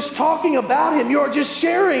about him. You are just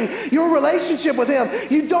sharing your relationship with him.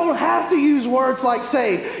 You don't have to use words like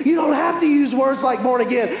saved. You don't have to use words like born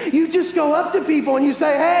again. You just go up to people and you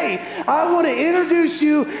say, hey, I want to introduce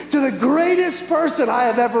you to the greatest person I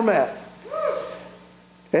have ever met.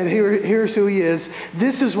 And here's who he is.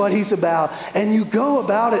 This is what he's about. And you go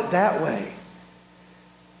about it that way.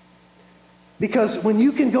 Because when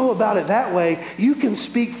you can go about it that way, you can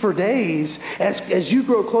speak for days as you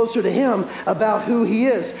grow closer to him about who he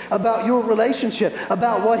is, about your relationship,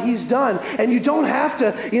 about what he's done. And you don't have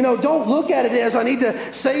to, don't look at it as I need to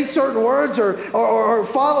say certain words or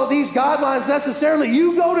follow these guidelines necessarily.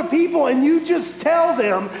 You go to people and you just tell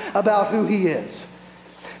them about who he is,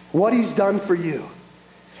 what he's done for you.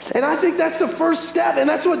 And I think that's the first step, and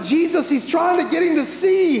that's what Jesus, he's trying to get him to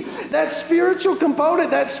see, that spiritual component,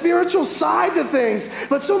 that spiritual side to things.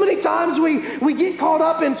 But so many times we get caught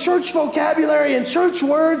up in church vocabulary and church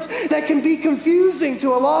words that can be confusing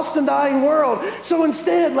to a lost and dying world. So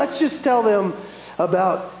instead, let's just tell them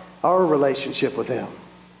about our relationship with him.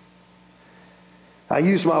 I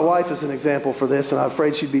used my wife as an example for this, and I'm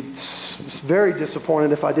afraid she'd be very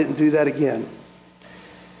disappointed if I didn't do that again.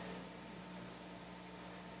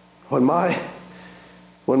 When my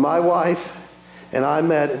wife and I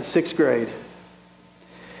met in 6th grade,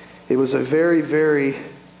 it was a very, very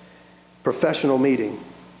professional meeting.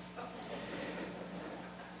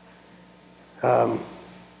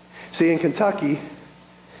 See, in Kentucky,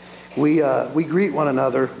 we greet one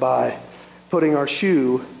another by putting our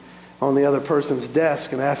shoe on the other person's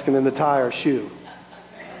desk and asking them to tie our shoe.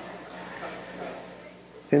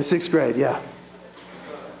 In 6th grade, yeah.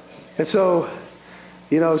 And so,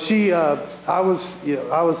 I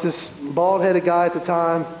was this bald-headed guy at the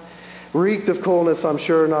time, reeked of coolness, I'm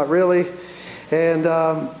sure, not really, and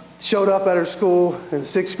showed up at her school in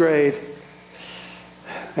 6th grade,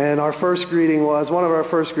 and one of our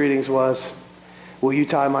first greetings was, will you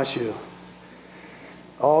tie my shoe?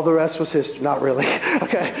 All the rest was history. Not really,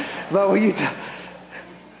 okay, but will you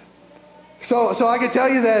So I can tell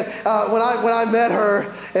you that when I met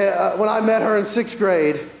her in 6th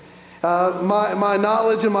grade, my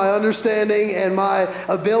knowledge and my understanding and my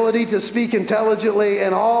ability to speak intelligently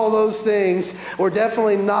and all those things were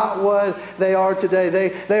definitely not what they are today.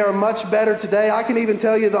 They are much better today. I can even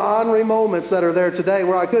tell you the honorary moments that are there today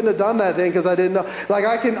where I couldn't have done that then because I didn't know. Like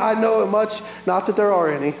I know it much, not that there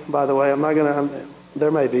are any, by the way. There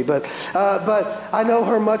may be, but I know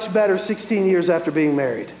her much better 16 years after being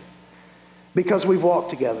married because we've walked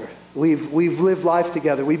together. We've lived life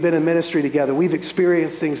together. We've been in ministry together. We've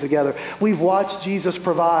experienced things together. We've watched Jesus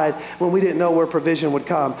provide when we didn't know where provision would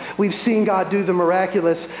come. We've seen God do the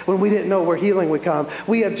miraculous when we didn't know where healing would come.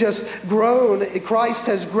 We have just grown. Christ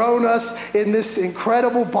has grown us in this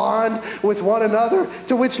incredible bond with one another,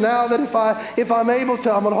 to which now that if I'm able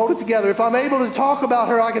to, I'm going to hold it together. If I'm able to talk about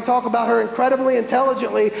her, I can talk about her incredibly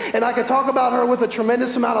intelligently, and I can talk about her with a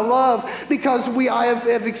tremendous amount of love because I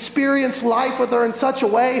have experienced life with her in such a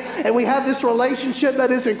way. And we have this relationship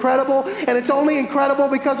that is incredible. And it's only incredible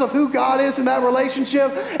because of who God is in that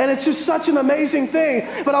relationship. And it's just such an amazing thing.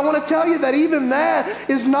 But I want to tell you that even that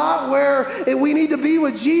is not where we need to be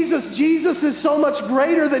with Jesus. Jesus is so much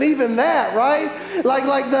greater than even that, right?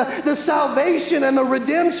 Like the salvation and the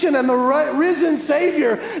redemption and the risen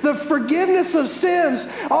Savior, the forgiveness of sins,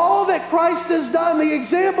 all that Christ has done, the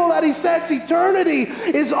example that he sets, eternity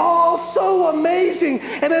is all so amazing.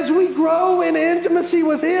 And as we grow in intimacy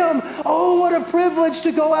with him, oh, what a privilege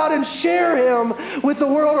to go out and share him with the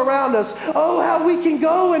world around us. Oh, how we can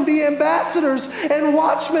go and be ambassadors and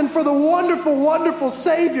watchmen for the wonderful, wonderful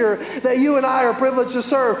Savior that you and I are privileged to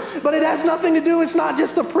serve. But it has nothing to do, it's not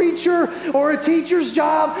just a preacher or a teacher's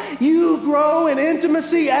job. You grow in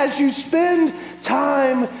intimacy as you spend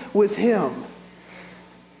time with him.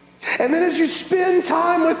 And then as you spend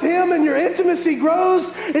time with him and your intimacy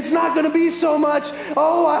grows, it's not going to be so much,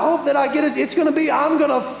 oh, I hope that I get it. It's going to be, I'm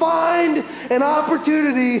going to find an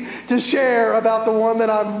opportunity to share about the one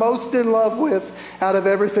that I'm most in love with out of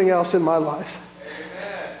everything else in my life.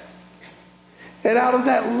 Amen. And out of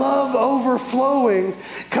that love overflowing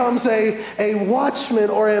comes a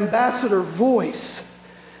watchman or ambassador voice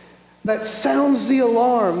that sounds the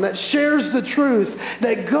alarm, that shares the truth,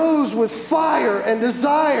 that goes with fire and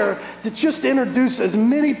desire to just introduce as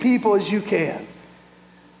many people as you can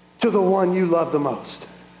to the one you love the most,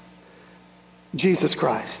 Jesus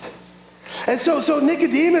Christ. And so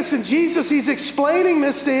Nicodemus and Jesus, he's explaining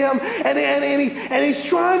this to him, and he's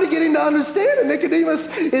trying to get him to understand. And Nicodemus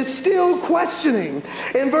is still questioning.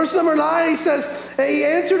 In verse number 9, he says, he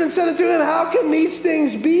answered and said unto him, how can these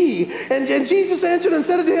things be? And Jesus answered and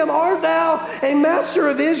said unto him, art thou a master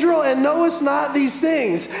of Israel, and knowest not these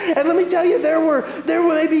things? And let me tell you, there were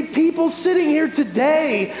maybe people sitting here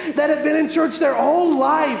today that have been in church their whole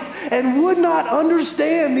life and would not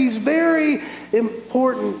understand these very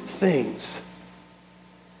important things.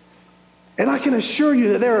 And I can assure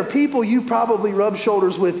you that there are people you probably rub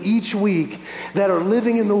shoulders with each week that are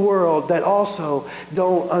living in the world that also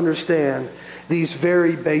don't understand these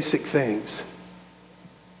very basic things.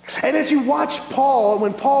 And as you watch Paul,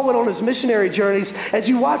 when Paul went on his missionary journeys, as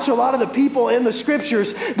you watch a lot of the people in the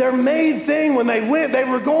scriptures, their main thing when they went, they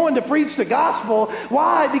were going to preach the gospel.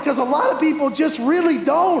 Why? Because a lot of people just really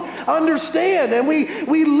don't understand. And we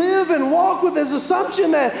live and walk with this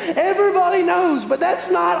assumption that everybody knows, but that's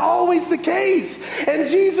not always the case. And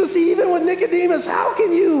Jesus, even with Nicodemus, how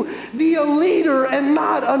can you be a leader and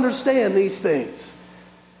not understand these things?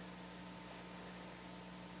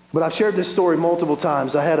 But I've shared this story multiple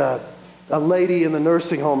times. I had a lady in the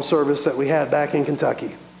nursing home service that we had back in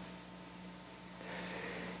Kentucky.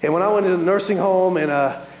 And when I went to the nursing home in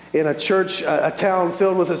a church, a town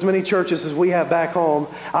filled with as many churches as we have back home,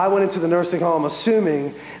 I went into the nursing home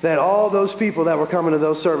assuming that all those people that were coming to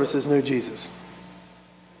those services knew Jesus.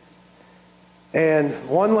 And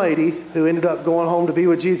one lady who ended up going home to be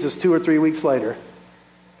with Jesus 2 or 3 weeks later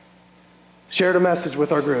shared a message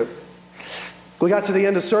with our group. We got to the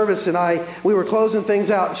end of service and we were closing things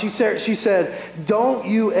out. She said, don't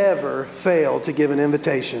you ever fail to give an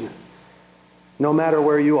invitation, no matter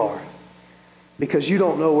where you are, because you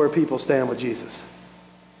don't know where people stand with Jesus.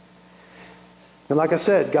 And like I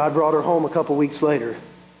said, God brought her home a couple weeks later.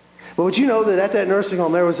 But would you know that at that nursing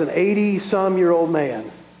home, there was an 80-some-year-old man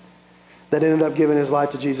that ended up giving his life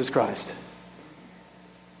to Jesus Christ.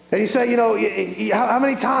 And you say, how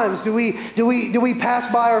many times do we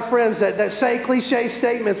pass by our friends that say cliche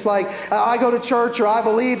statements like, I go to church or I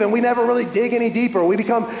believe, and we never really dig any deeper. We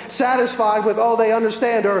become satisfied with, oh, they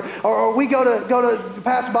understand. Or we go to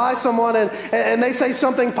pass by someone and they say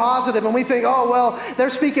something positive and we think, oh, well, they're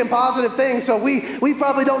speaking positive things, so we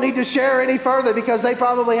probably don't need to share any further because they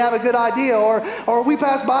probably have a good idea. Or we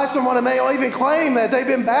pass by someone and they even claim that they've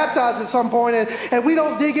been baptized at some point and we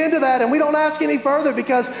don't dig into that and we don't ask any further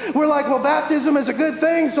because we're like, well, baptism is a good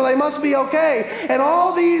thing, so they must be okay. And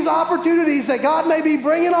all these opportunities that God may be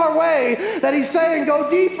bringing our way, that he's saying, go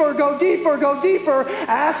deeper, go deeper, go deeper.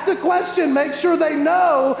 Ask the question, make sure they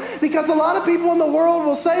know, because a lot of people in the world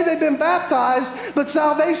will say they've been baptized, but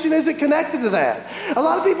salvation isn't connected to that. A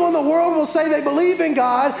lot of people in the world will say they believe in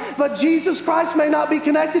God, but Jesus Christ may not be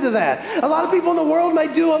connected to that. A lot of people in the world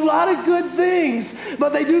may do a lot of good things,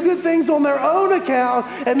 but they do good things on their own account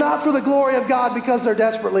and not for the glory of God because they're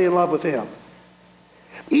desperately in love with him.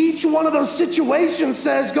 Each one of those situations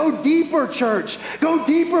says, go deeper, church. Go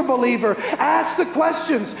deeper, believer. Ask the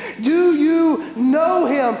questions. Do you know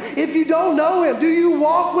him? If you don't know him, do you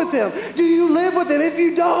walk with him? Do you live with him? If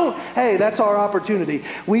you don't, hey, that's our opportunity.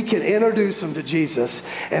 We can introduce them to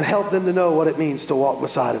Jesus and help them to know what it means to walk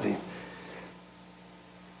beside of him.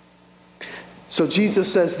 So Jesus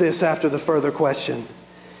says this after the further question.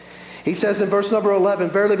 He says in verse number 11,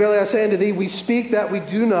 verily, verily, I say unto thee, we speak that we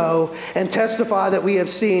do know, and testify that we have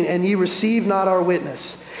seen, and ye receive not our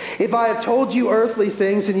witness. If I have told you earthly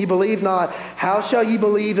things, and ye believe not, how shall ye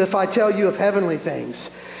believe if I tell you of heavenly things?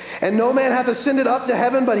 And no man hath ascended up to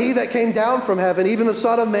heaven, but he that came down from heaven, even the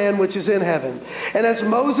Son of Man which is in heaven. And as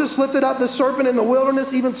Moses lifted up the serpent in the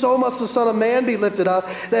wilderness, even so must the Son of Man be lifted up,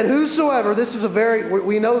 that whosoever,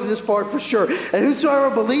 we know this part for sure, and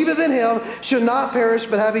whosoever believeth in him should not perish,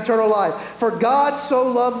 but have eternal life. For God so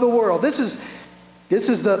loved the world. This is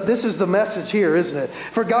the message here, isn't it?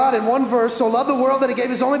 For God, in one verse, so loved the world that he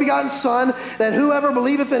gave his only begotten Son, that whoever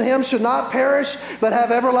believeth in him should not perish, but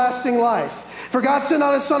have everlasting life. For God sent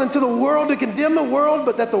not his Son into the world to condemn the world,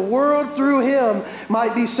 but that the world through him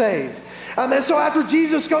might be saved. And so after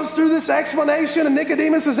Jesus goes through this explanation and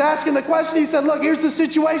Nicodemus is asking the question, he said, look, here's the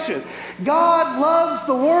situation. God loves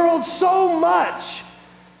the world so much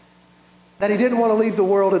that he didn't want to leave the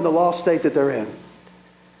world in the lost state that they're in.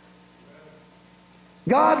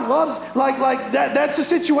 God loves, like that's the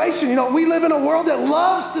situation. We live in a world that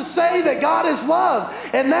loves to say that God is love.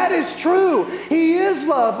 And that is true. He is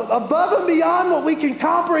love above and beyond what we can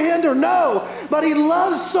comprehend or know. But he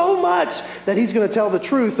loves so much that he's going to tell the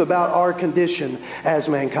truth about our condition as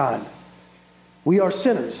mankind. We are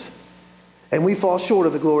sinners. And we fall short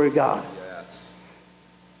of the glory of God.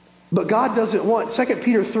 But God doesn't want, 2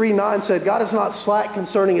 Peter 3:9 said, God is not slack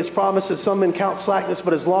concerning his promises. Some men count slackness,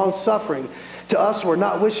 but is long suffering to us. We're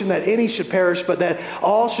not wishing that any should perish, but that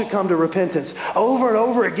all should come to repentance. Over and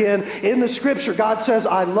over again in the scripture, God says,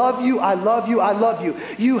 I love you, I love you, I love you.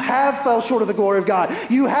 You have fell short of the glory of God.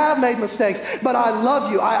 You have made mistakes, but I love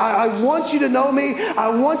you. I want you to know me. I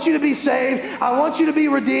want you to be saved. I want you to be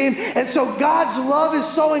redeemed. And so God's love is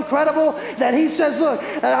so incredible that he says, look,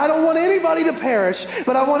 I don't want anybody to perish,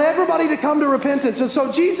 but I want everybody to come to repentance. And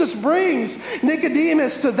so Jesus brings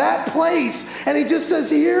Nicodemus to that place, and he just says,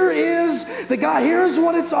 here's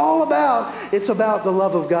what it's all about. It's about the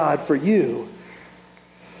love of God for you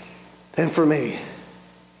and for me.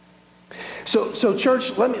 So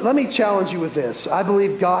church, let me challenge you with this. I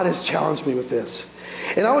believe God has challenged me with this.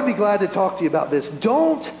 And I would be glad to talk to you about this.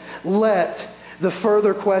 Don't let the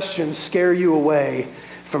further questions scare you away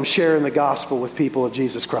from sharing the gospel with people of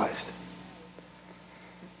Jesus Christ.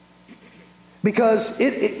 Because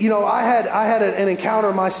I had an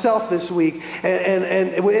encounter myself this week,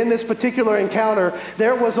 and in this particular encounter,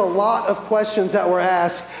 there was a lot of questions that were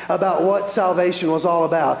asked about what salvation was all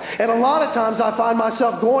about. And a lot of times I find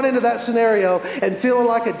myself going into that scenario and feeling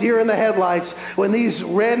like a deer in the headlights when these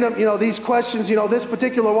random, these questions, this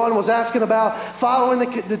particular one was asking about following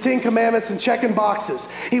the Ten Commandments and checking boxes.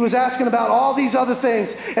 He was asking about all these other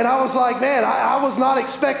things, and I was like, man, I was not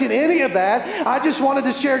expecting any of that. I just wanted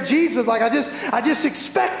to share Jesus. Like I just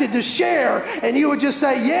expected to share, and you would just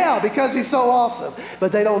say, yeah, because he's so awesome.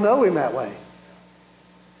 But they don't know him that way.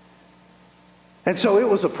 And so it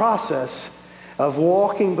was a process of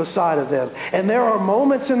walking beside of them. And there are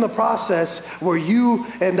moments in the process where you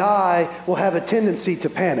and I will have a tendency to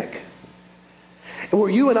panic. And where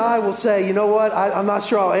you and I will say, you know what, I'm not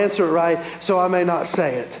sure I'll answer it right, so I may not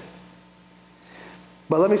say it.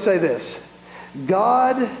 But let me say this.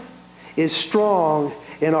 God is strong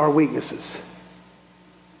in our weaknesses.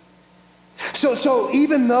 So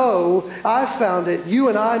even though I've found it, you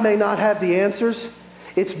and I may not have the answers,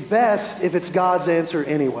 it's best if it's God's answer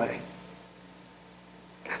anyway.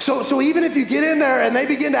 So even if you get in there and they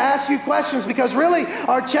begin to ask you questions, because really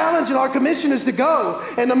our challenge and our commission is to go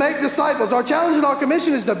and to make disciples. Our challenge and our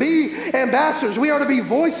commission is to be ambassadors. We are to be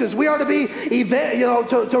voices. We are to be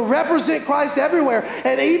to represent Christ everywhere.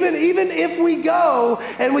 And even if we go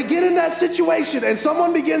and we get in that situation and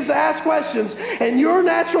someone begins to ask questions, and your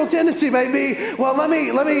natural tendency may be, well, let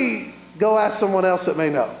me go ask someone else that may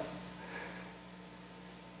know.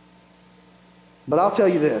 But I'll tell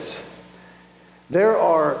you this. There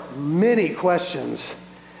are many questions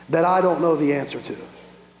that I don't know the answer to.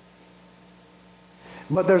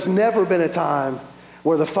 But there's never been a time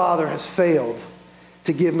where the Father has failed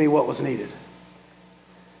to give me what was needed.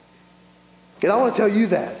 And I want to tell you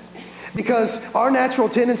that. Because our natural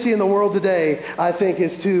tendency in the world today, I think,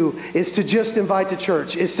 is to just invite to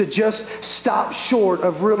church. Is to just stop short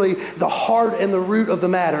of really the heart and the root of the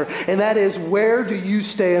matter. And that is, where do you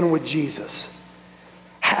stand with Jesus?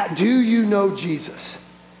 Do you know Jesus?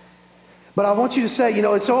 But I want you to say,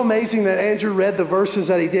 it's so amazing that Andrew read the verses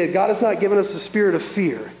that he did. God has not given us a spirit of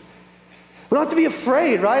fear. We don't have to be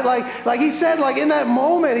afraid, right? Like he said, like in that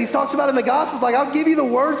moment, he talks about in the Gospels, like, I'll give you the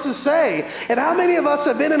words to say. And how many of us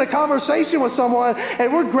have been in a conversation with someone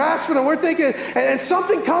and we're grasping and we're thinking, and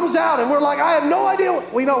something comes out and we're like, I have no idea.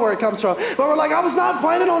 We know where it comes from. But we're like, I was not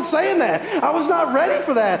planning on saying that. I was not ready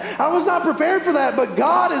for that. I was not prepared for that. But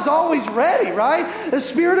God is always ready, right? The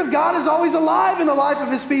Spirit of God is always alive in the life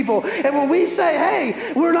of his people. And when we say,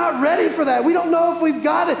 hey, we're not ready for that, we don't know if we've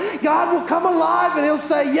got it, God will come alive and he'll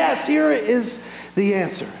say, yes, here it is. The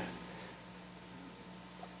answer.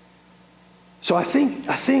 So I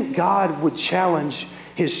think God would challenge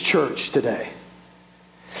his church today.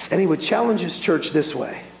 And he would challenge his church this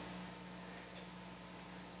way.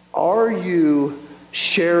 Are you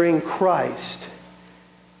sharing Christ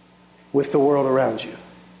with the world around you?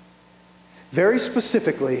 Very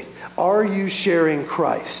specifically, are you sharing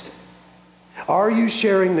Christ? Are you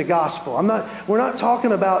sharing the gospel? We're not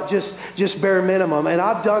talking about just bare minimum. And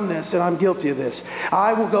I've done this and I'm guilty of this.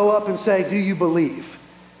 I will go up and say, do you believe?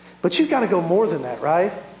 But you've got to go more than that,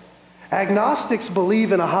 right? Agnostics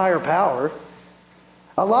believe in a higher power.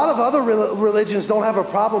 A lot of other religions don't have a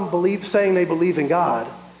problem saying they believe in God.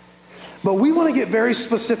 But we want to get very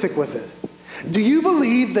specific with it. Do you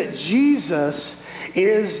believe that Jesus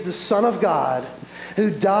is the Son of God, who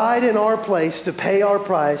died in our place to pay our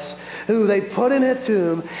price, who they put in a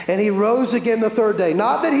tomb, and he rose again the third day?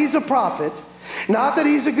 Not that he's a prophet, not that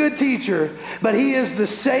he's a good teacher, but he is the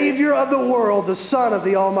Savior of the world, the Son of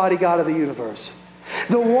the Almighty God of the universe.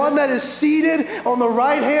 the one that is seated on the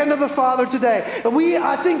right hand of the Father today.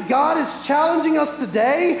 I think God is challenging us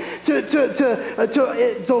today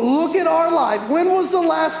to look at our life. When was the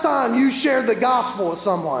last time you shared the gospel with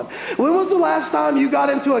someone? When was the last time you got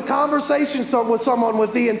into a conversation with someone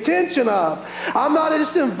with the intention of, I'm not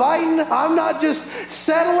just inviting, I'm not just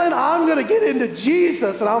settling, I'm going to get into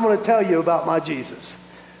Jesus and I'm going to tell you about my Jesus.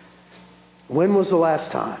 When was the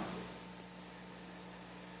last time?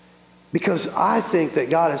 Because I think that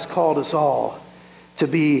God has called us all to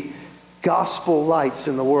be gospel lights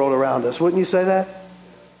in the world around us. Wouldn't you say that?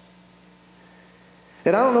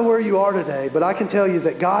 And I don't know where you are today, but I can tell you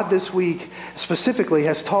that God this week specifically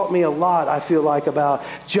has taught me a lot, I feel like, about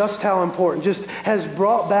just how important, just has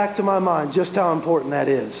brought back to my mind just how important that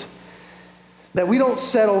is. That we don't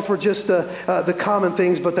settle for just the common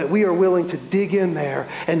things, but that we are willing to dig in there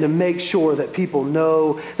and to make sure that people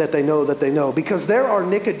know that they know that they know. Because there are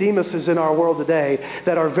Nicodemuses in our world today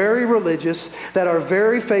that are very religious, that are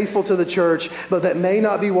very faithful to the church, but that may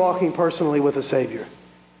not be walking personally with a Savior.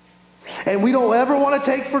 And we don't ever want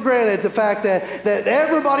to take for granted the fact that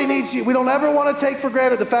everybody needs you. We don't ever want to take for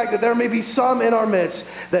granted the fact that there may be some in our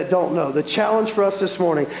midst that don't know. The challenge for us this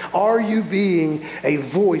morning, are you being a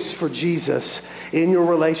voice for Jesus in your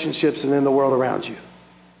relationships and in the world around you?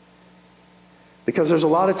 Because there's a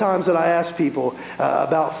lot of times that I ask people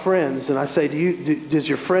about friends, and I say, does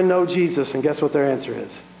your friend know Jesus? And guess what their answer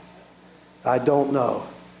is? I don't know.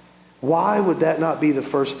 Why would that not be the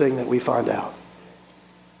first thing that we find out?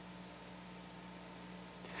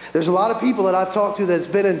 There's a lot of people that I've talked to that's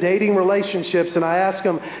been in dating relationships, and I ask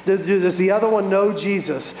them, does the other one know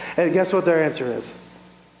Jesus? And guess what their answer is?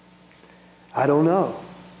 I don't know.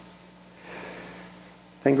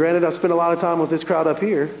 And granted, I've spent a lot of time with this crowd up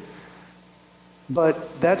here,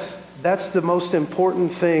 but that's the most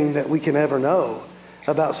important thing that we can ever know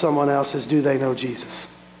about someone else is, do they know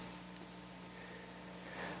Jesus?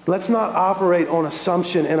 Let's not operate on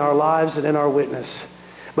assumption in our lives and in our witness.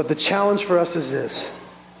 But the challenge for us is this.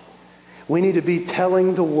 We need to be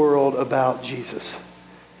telling the world about Jesus.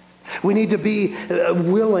 We need to be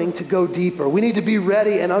willing to go deeper. We need to be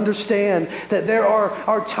ready and understand that there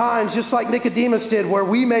are times, just like Nicodemus did, where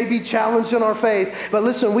we may be challenged in our faith. But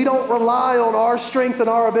listen, we don't rely on our strength and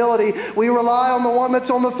our ability. We rely on the one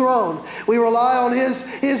that's on the throne. We rely on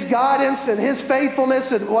his guidance and his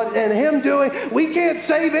faithfulness and him doing. We can't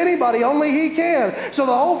save anybody, only he can. So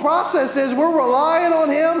the whole process is we're relying on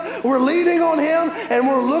him, we're leaning on him, and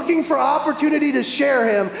we're looking for opportunity to share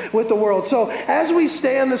him with the world. So as we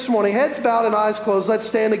stand this morning, heads bowed and eyes closed, let's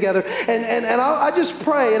stand together. And I just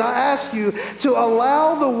pray and I ask you to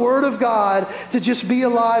allow the Word of God to just be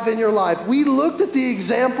alive in your life. We looked at the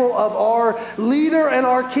example of our leader and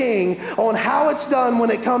our king on how it's done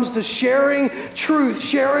when it comes to sharing truth,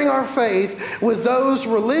 sharing our faith with those,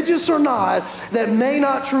 religious or not, that may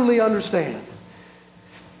not truly understand.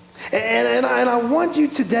 And I want you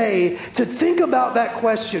today to think about that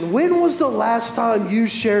question. When was the last time you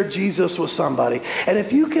shared Jesus with somebody? And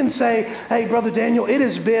if you can say, hey, Brother Daniel, it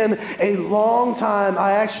has been a long time.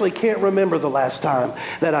 I actually can't remember the last time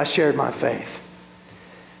that I shared my faith.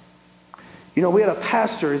 You know, we had a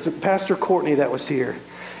pastor, Pastor Courtney, that was here.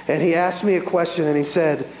 And he asked me a question and he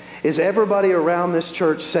said, is everybody around this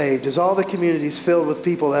church saved? Is all the communities filled with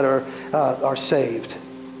people that are saved?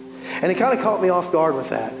 And it kind of caught me off guard with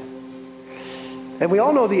that. And we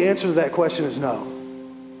all know the answer to that question is no.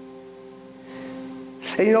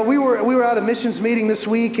 And you know, we were at a missions meeting this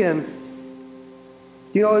week, and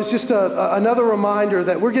you know, it's just another reminder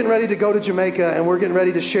that we're getting ready to go to Jamaica, and we're getting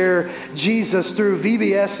ready to share Jesus through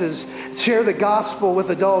VBS's, share the gospel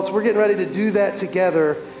with adults. We're getting ready to do that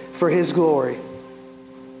together for his glory.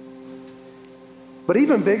 But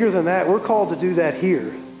even bigger than that, we're called to do that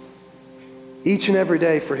here, each and every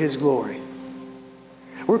day for his glory.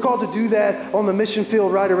 We're called to do that on the mission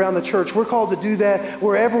field right around the church. We're called to do that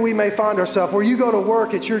wherever we may find ourselves. Where you go to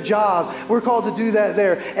work, at your job, we're called to do that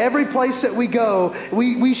there. Every place that we go,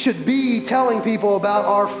 we should be telling people about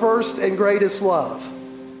our first and greatest love.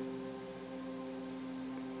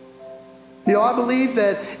 You know, I believe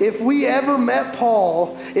that if we ever met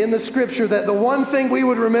Paul in the scripture, that the one thing we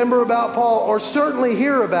would remember about Paul, or certainly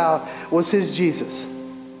hear about, was his Jesus.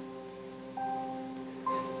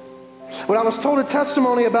 When I was told a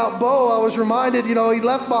testimony about Bo, I was reminded, you know, he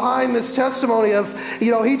left behind this testimony of,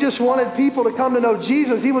 you know, he just wanted people to come to know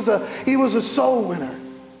Jesus. He was a soul winner.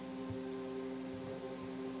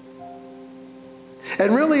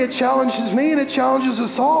 And really it challenges me and it challenges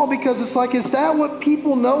us all, because it's like, is that what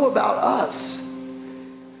people know about us?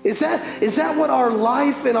 Is that what our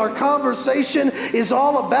life and our conversation is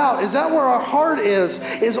all about? Is that where our heart is?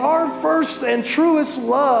 Is our first and truest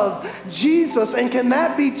love Jesus? And can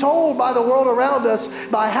that be told by the world around us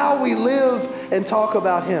by how we live and talk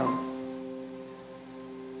about him?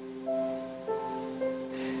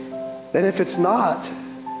 And if it's not,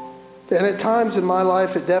 and at times in my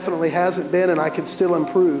life it definitely hasn't been, and I can still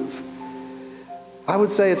improve, I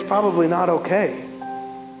would say it's probably not okay.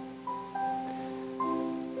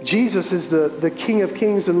 Jesus is the King of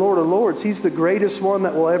Kings and Lord of Lords. He's the greatest one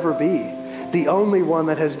that will ever be, the only one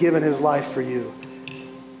that has given his life for you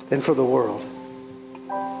and for the world.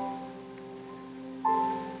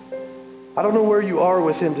 I don't know where you are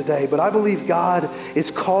with him today, but I believe God is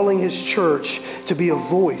calling his church to be a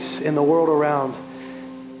voice in the world around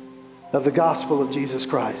of the gospel of Jesus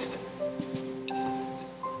Christ.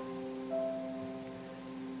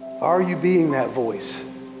 Are you being that voice?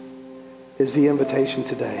 Is the invitation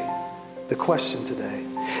today, the question today.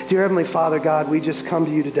 Dear Heavenly Father, God, we just come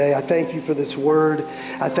to you today. I thank you for this word.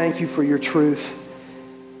 I thank you for your truth.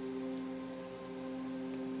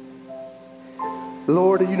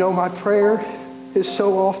 Lord, you know my prayer is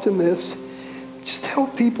so often this: just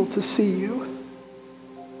help people to see you.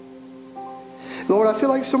 Lord, I feel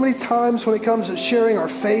like so many times when it comes to sharing our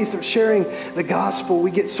faith or sharing the gospel, we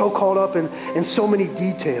get so caught up in so many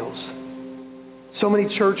details. So many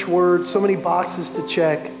church words, so many boxes to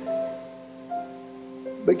check.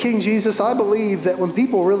 But King Jesus, I believe that when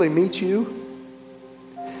people really meet you,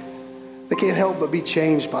 they can't help but be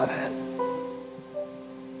changed by that.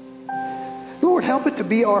 Lord, help it to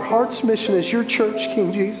be our heart's mission as your church,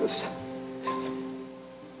 King Jesus,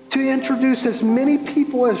 to introduce as many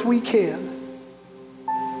people as we can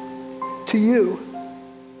to you,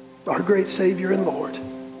 our great Savior and Lord.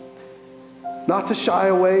 Not to shy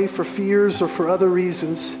away for fears or for other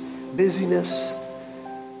reasons, busyness,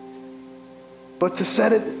 but to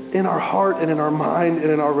set it in our heart and in our mind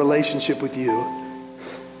and in our relationship with you,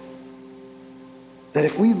 that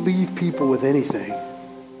if we leave people with anything,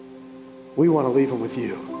 we want to leave them with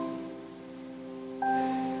you.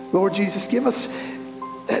 Lord Jesus, give us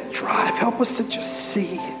that drive. Help us to just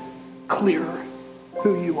see clearer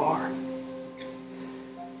who you are.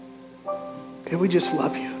 And we just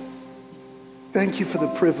love you. Thank you for the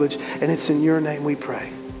privilege, and it's in your name we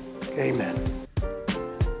pray. Amen.